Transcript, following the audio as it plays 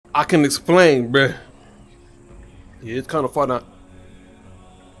I can explain, bruh. Yeah, it's kind of far now.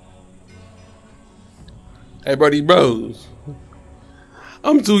 Hey, buddy, bros.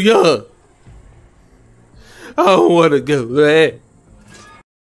 I'm too young. I don't want to go, man.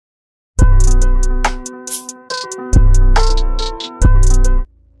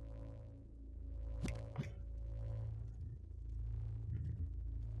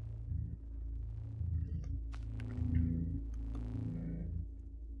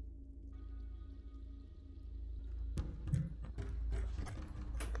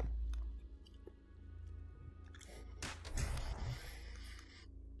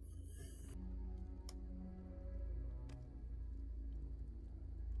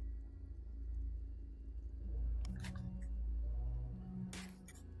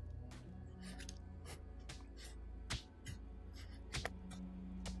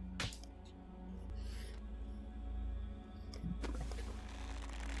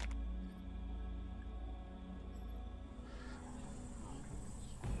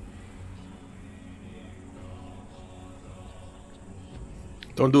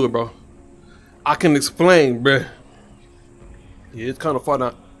 Don't do it, bro. I can explain, bruh. Yeah, it's kind of far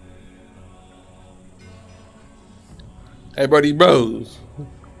now. Hey, buddy, bros.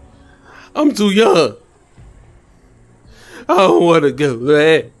 I'm too young. I don't want to go,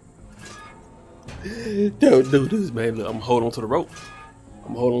 man. Don't do this, man. Look, I'm holding on to the rope.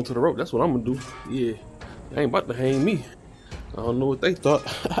 I'm holding on to the rope. That's what I'm gonna do. Yeah, they ain't about to hang me. I don't know what they thought.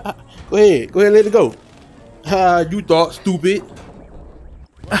 Go ahead, let it go. Ha, you thought, stupid.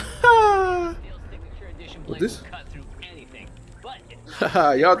 What this?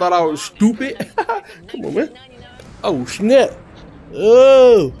 Y'all thought I was stupid? Come on, man. Oh, snap.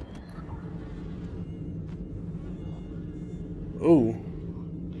 Oh. Oh.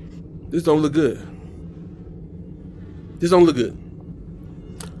 This don't look good. This don't look good.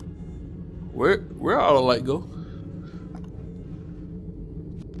 Where all the light go?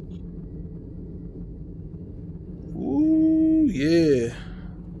 Ooh, yeah.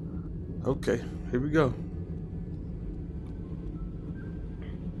 Okay, here we go.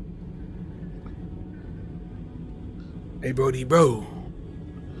 Hey, Brody, bro.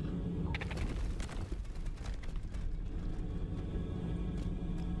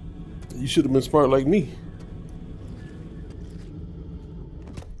 You should have been smart like me.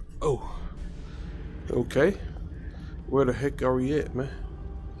 Oh. Okay. Where the heck are we at, man?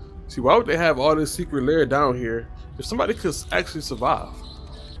 See, why would they have all this secret lair down here if somebody could actually survive?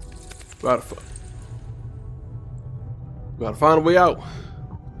 Gotta find a way out.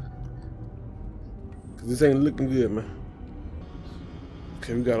 Cause this ain't looking good, man.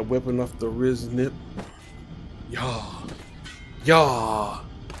 Okay, we got a weapon off the wrist nip. Yaw.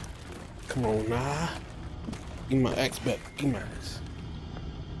 Come on, nah. Give me my axe back. Give me my axe.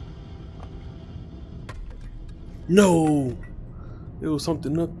 No! There was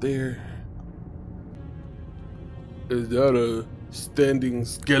something up there. Is that a standing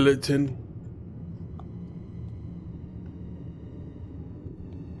skeleton?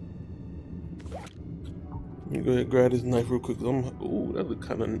 Let me go ahead and grab this knife real quick. Ooh, that look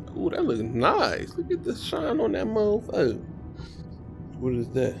kind of. Ooh, that look nice. Look at the shine on that motherfucker. What is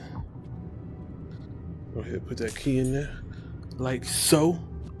that? Go ahead, put that key in there, like so.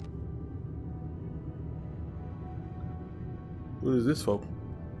 What is this for?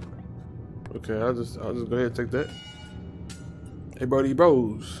 Okay, I'll just go ahead and take that. Hey, buddy,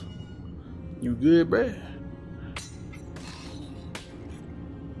 bros, you good, bruh?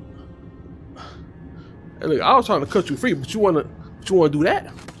 Hey, look, I was trying to cut you free, but you wanna do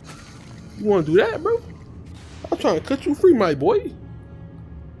that? You wanna do that, bro? I'm trying to cut you free, my boy.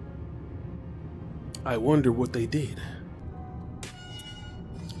 I wonder what they did.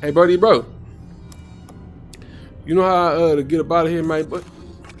 Hey, buddy, bro. You know how to get up out of here, my boy?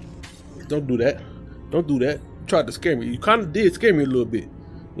 Don't do that. Don't do that. You tried to scare me. You kind of did scare me a little bit. You know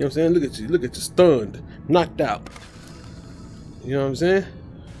what I'm saying? Look at you. Look at you, stunned, knocked out. You know what I'm saying?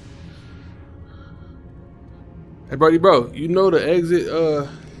 Hey, buddy, bro. You know the exit.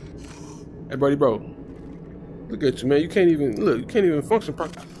 Hey, buddy, bro. Look at you, man. You can't even look. You can't even function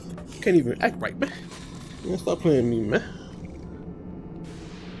properly. You can't even act right, man. Man, stop playing me, man.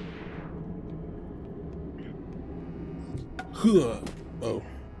 Oh,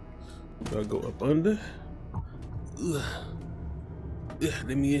 gotta go up under. Let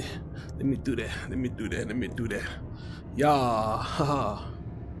me do that. Let me do that. Yeah.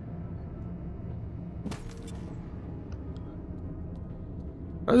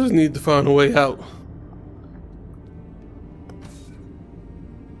 I just need to find a way out.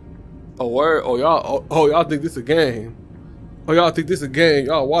 Oh, word? Oh, y'all think this a game? Oh, y'all think this a game?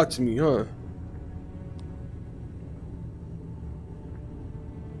 Y'all watching me, huh?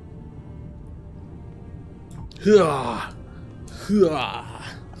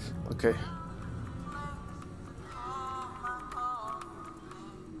 Okay.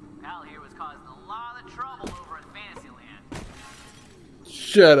 Al here was causing a lot of trouble over at Fantasyland.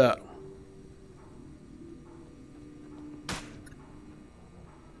 Shut up.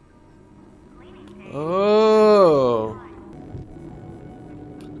 Oh.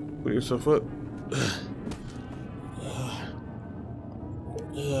 Put yourself up.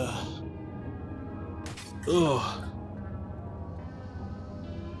 Ugh.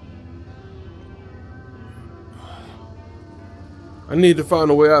 I need to find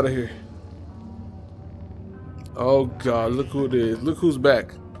a way out of here. Oh God, look who it is. Look who's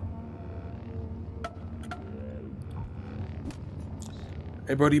back.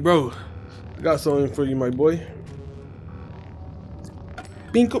 Hey, buddy, bro. I got something for you, my boy.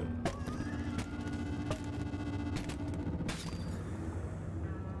 Binko.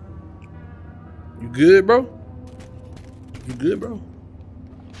 You good, bro? You good, bro?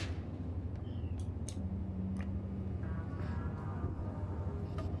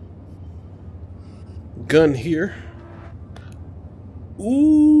 Gun here.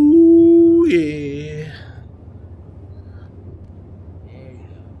 Ooh, yeah.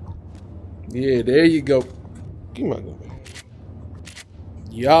 Yeah, there you go. Give me my gun.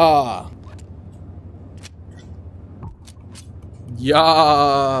 Yeah.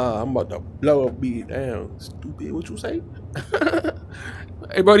 Yeah. I'm about to blow a beat down. Stupid, what you say?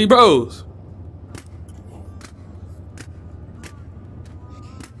 Hey, buddy, bros.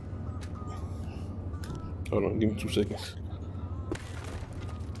 Hold on, give me 2 seconds.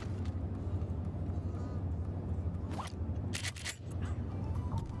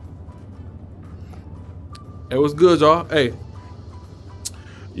 Hey, what's good, y'all? Hey,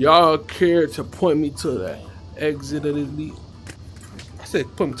 y'all care to point me to the exit of this beat? I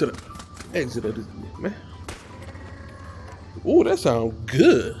said point me to the exit of this beat, man. Ooh, that sounds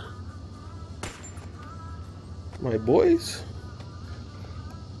good. My boys.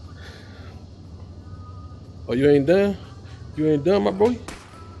 Oh, you ain't done? You ain't done, my boy?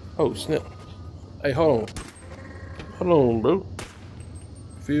 Oh, snap. Hey, hold on. Hold on, bro.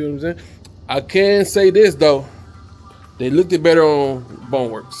 Feel what I'm saying? I can say this, though. They looked it better on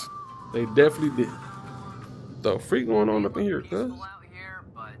Boneworks. They definitely did. The freak going on up in here, cuz? Out here,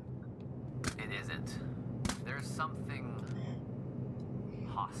 but it isn't. There's something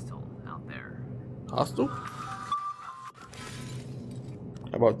hostile out there. Hostile? How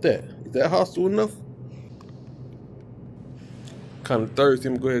about that? Is that hostile enough? Kind of thirsty.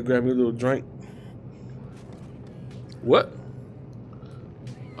 I'm gonna go ahead and grab me a little drink. What?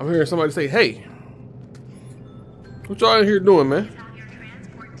 I'm hearing somebody say, hey. What y'all in here doing, man?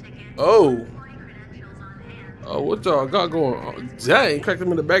 Oh. Oh, what y'all got going on? Dang, cracked him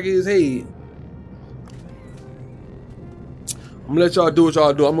in the back of his head. I'm gonna let y'all do what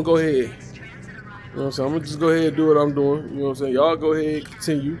y'all do. I'm gonna go ahead. You know what I'm saying? I'm gonna just go ahead and do what I'm doing. You know what I'm saying? Y'all go ahead,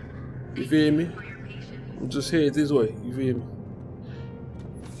 continue. You feel me? I'm just head this way. You feel me?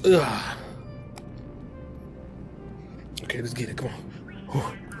 Ugh. Okay, let's get it. Come on.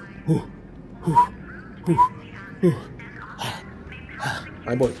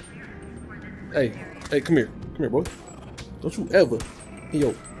 Hey, boy. Hey, come here. Come here, boy. Don't you ever in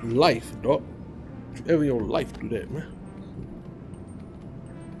your life, dog. Don't you ever in your life do that, man.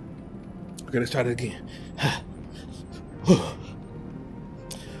 Okay, let's try that again.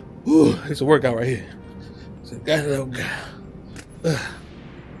 It's a workout right here. It's a goddamn guy.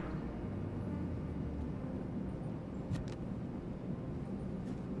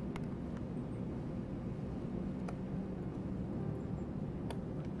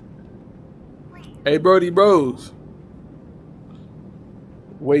 Hey, Brody Bros.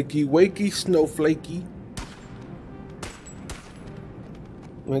 Wakey, wakey, snowflakey.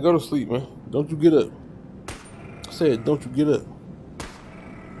 Man, go to sleep, man. Don't you get up. I said, don't you get up.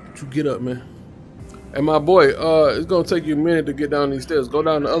 Don't you get up, man. Hey, my boy, it's gonna take you a minute to get down these stairs. Go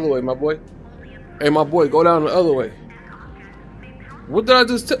down the other way, my boy. Hey, my boy, go down the other way. What did I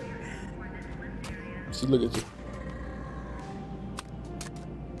just tell? See, look at you.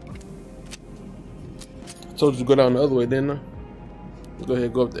 I told you to go down the other way, didn't I? Go ahead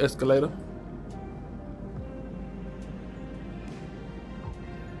and go up the escalator.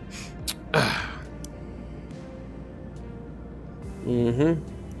 You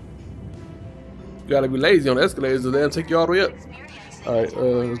gotta be lazy on the escalators, so they'll take you all the way up. Alright,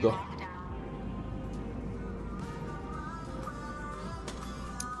 let's go.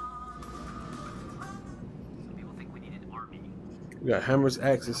 Some people think we need an army. We got hammers,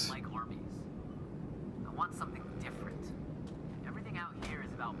 I axes. don't like armies. I want something different. Everything out here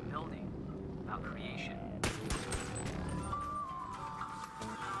is about building, about creation.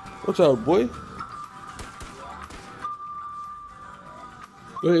 Watch out, boy.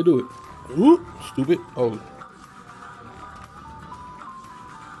 Go ahead, do it. Ooh, stupid. Oh.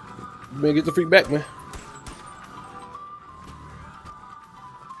 Man, get the freak back, man.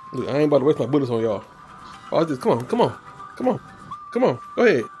 Look, I ain't about to waste my bullets on y'all. Watch this. Come on, come on. Come on. Come on. Go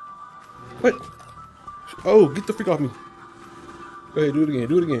ahead. What? Oh, get the freak off me. Go ahead, do it again.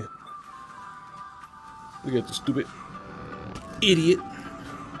 Do it again. Look at the stupid idiot.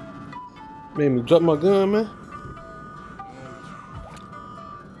 Made me drop my gun, man.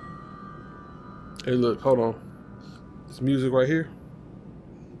 Hey, look, hold on. This music right here.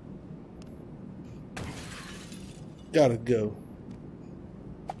 Gotta go.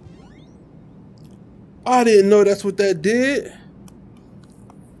 I didn't know that's what that did.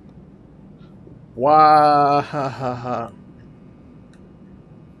 Wow. Ha, ha, ha.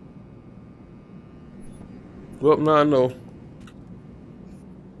 Well, now I know.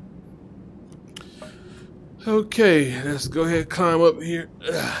 Okay, let's go ahead and climb up here.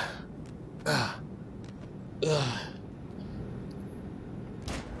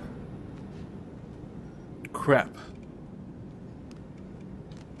 Crap.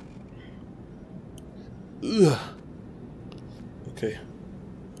 Ugh. Okay.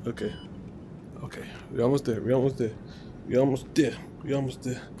 Okay. Okay. We almost there. We almost there. We almost there. We almost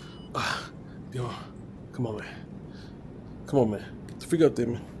there. Yo. Come on, man. Come on, man. Get the freak up there,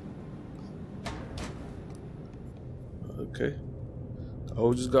 man. Okay.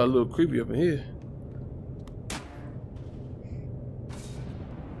 Oh, it just got a little creepy up in here.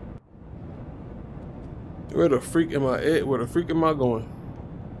 Where the freak am I at? Where the freak am I going?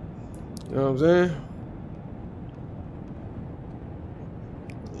 You know what I'm saying?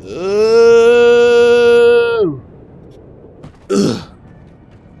 Ugh.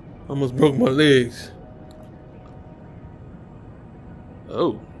 Almost broke my legs.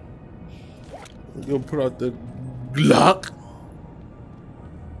 Oh. I'm gonna put out the Glock.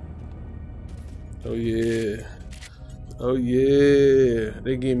 Oh yeah. Oh yeah.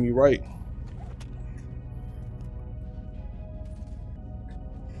 They get me right.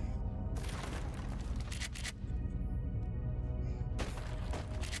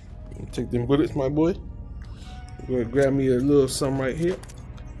 Take them bullets, my boy. Go ahead, grab me a little something right here.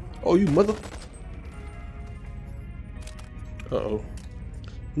 Oh, you mother. Uh-oh.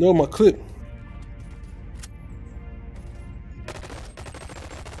 No, my clip.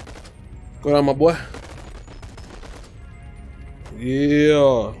 Go down, my boy.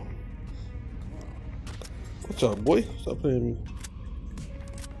 Yeah. What's up, boy? Stop playing me.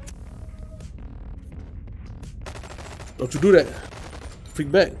 Don't you do that.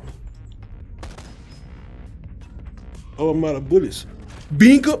 Freak back. Oh, I'm out of bullets.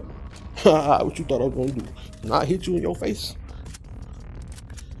 Bingo! Haha, what you thought I was gonna do? Not hit you in your face?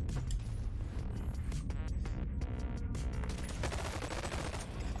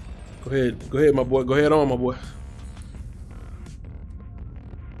 Go ahead, my boy. Go ahead on, my boy.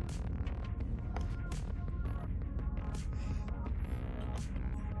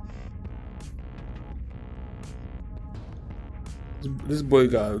 This boy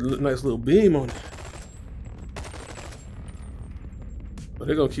got a nice little beam on it. But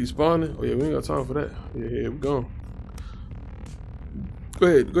they're gonna keep spawning. Oh yeah, we ain't got time for that. Yeah, here we go. Go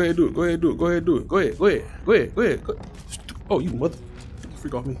ahead, do it. Go ahead, do it. Go ahead, do it. Go ahead. Oh, you mother!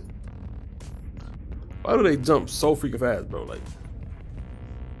 Freak off me. Why do they jump so freaking fast, bro? Like,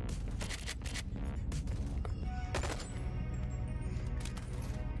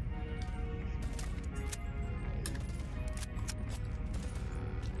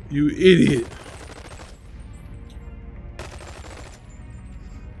 you idiot.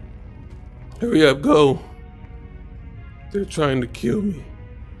 Hurry up, go. They're trying to kill me.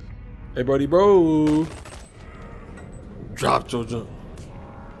 Hey, buddy, bro. Drop your jump.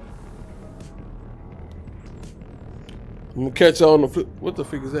 I'm gonna catch y'all on the flip. What the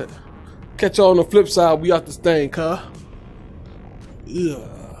freak is that? Catch y'all on the flip side. We out this thing, car. Yeah.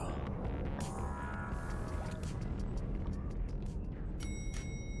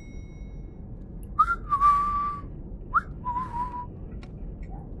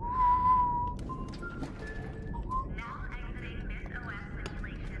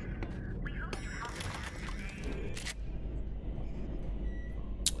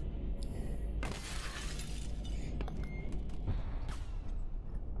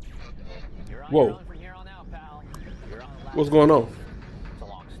 Whoa. What's going on? It's a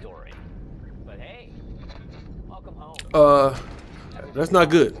long story. But hey, welcome home. That's not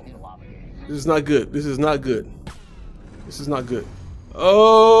good. This is not good. This is not good. This is not good.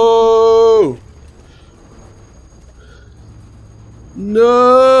 Oh!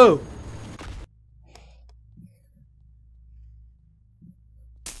 No!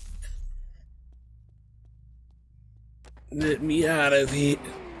 Let me out of here.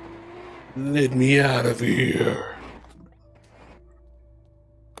 Let me out of here.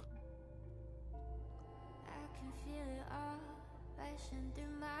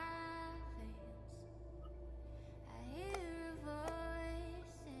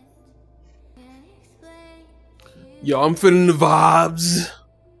 Yo, I'm feeling the vibes.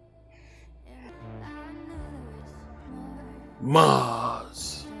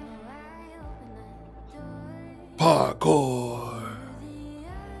 Mars. Parkour.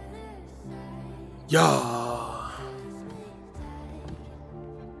 Yeah.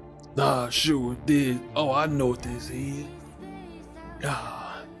 Not sure what this. Oh, I know what this is.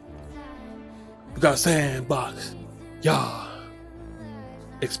 Yeah. We got sandbox. Yeah.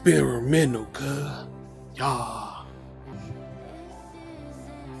 Experimental, cuz. Yeah.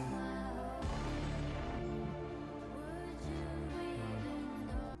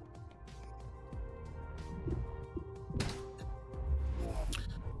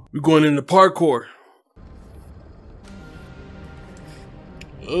 We're going into parkour.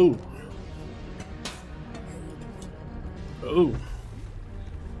 Oh. Oh.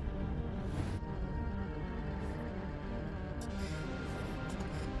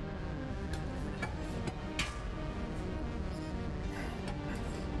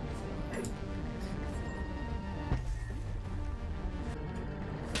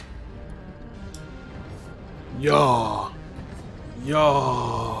 Yeah.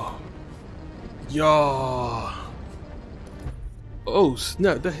 Yeah. Yeah. Oh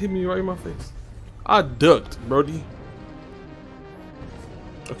snap, that hit me right in my face. I ducked, Brody.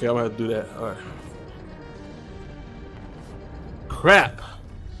 Okay, I'm gonna have to do that. Alright. Crap.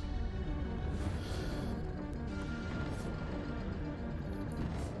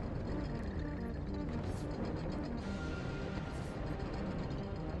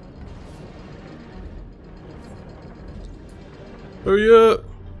 Hurry up.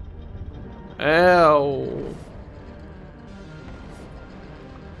 Ow.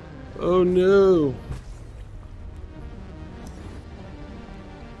 Oh no.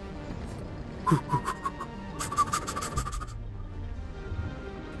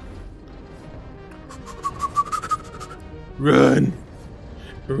 Run.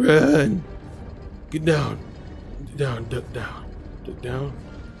 Run. Get down. Get down. Duck down. Duck down.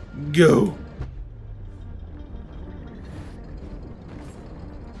 Go.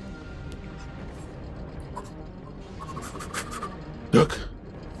 Duck.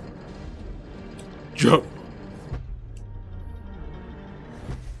 Jump.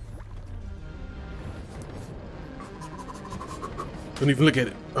 Don't even look at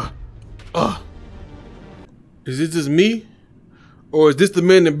it. Is it just me? Or is this the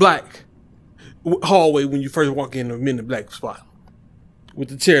Men in Black hallway when you first walk in the Men in Black spot? With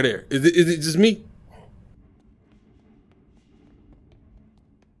the chair there. Is it just me?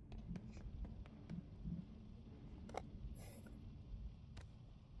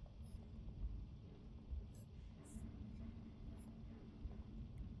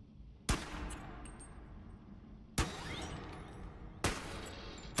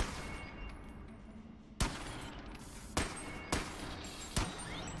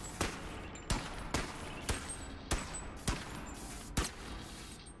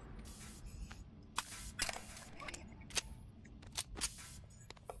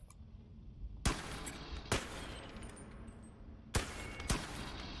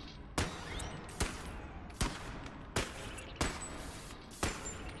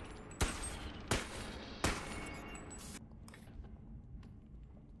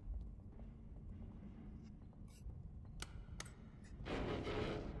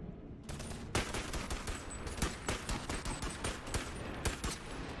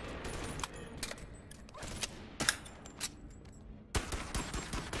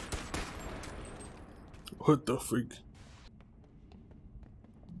 What the freak?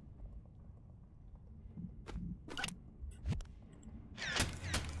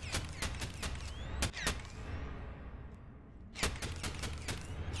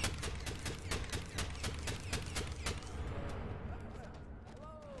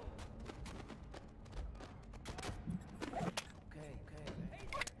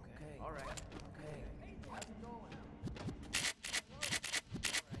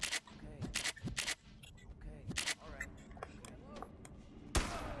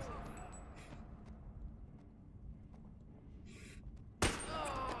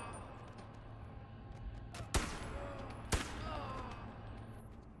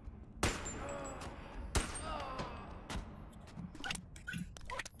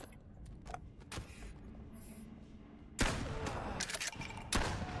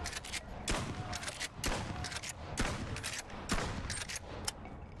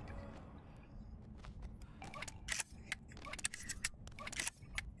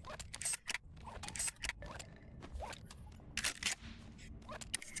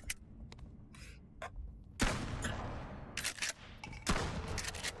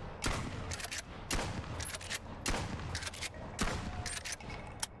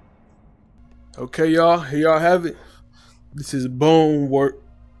 Okay, y'all, here y'all have it. This is Bonelab.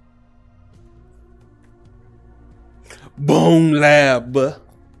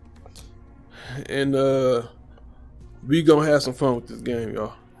 And we gonna have some fun with this game,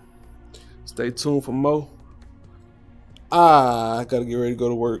 y'all. Stay tuned for more. I gotta get ready to go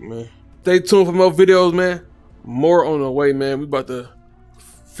to work, man. Stay tuned for more videos, man. More on the way, man. We about to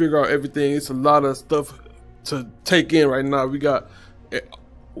figure out everything. It's a lot of stuff to take in right now. We got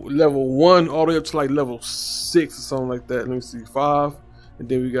level 1 all the way up to like level 6 or something like that. Let me see, 5, and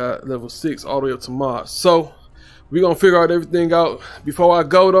then we got level 6 all the way up to mods. So we're gonna figure out everything out. Before I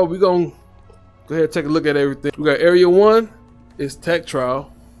go though, we're gonna go ahead and take a look at everything. We got area 1 is tech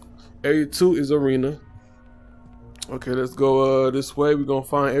trial, area 2 is arena. Okay, let's go this way. We're gonna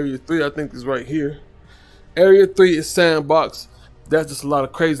find area 3. I think it's right here. Area 3 is sandbox. That's just a lot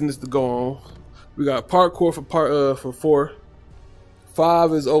of craziness to go on. We got parkour for 4.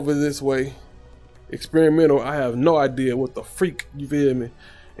 5 is over this way. Experimental, I have no idea what the freak, you feel me?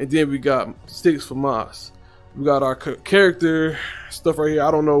 And then we got 6 for mods. We got our character stuff right here.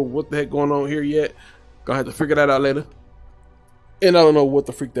 I don't know what the heck going on here yet. Gonna have to figure that out later. And I don't know what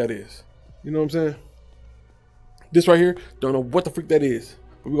the freak that is. You know what I'm saying? This right here, don't know what the freak that is.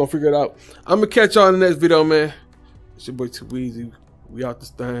 But we're gonna figure it out. I'm gonna catch y'all in the next video, man. It's your boy Too Easy. We out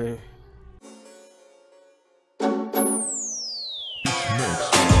this thing. Next.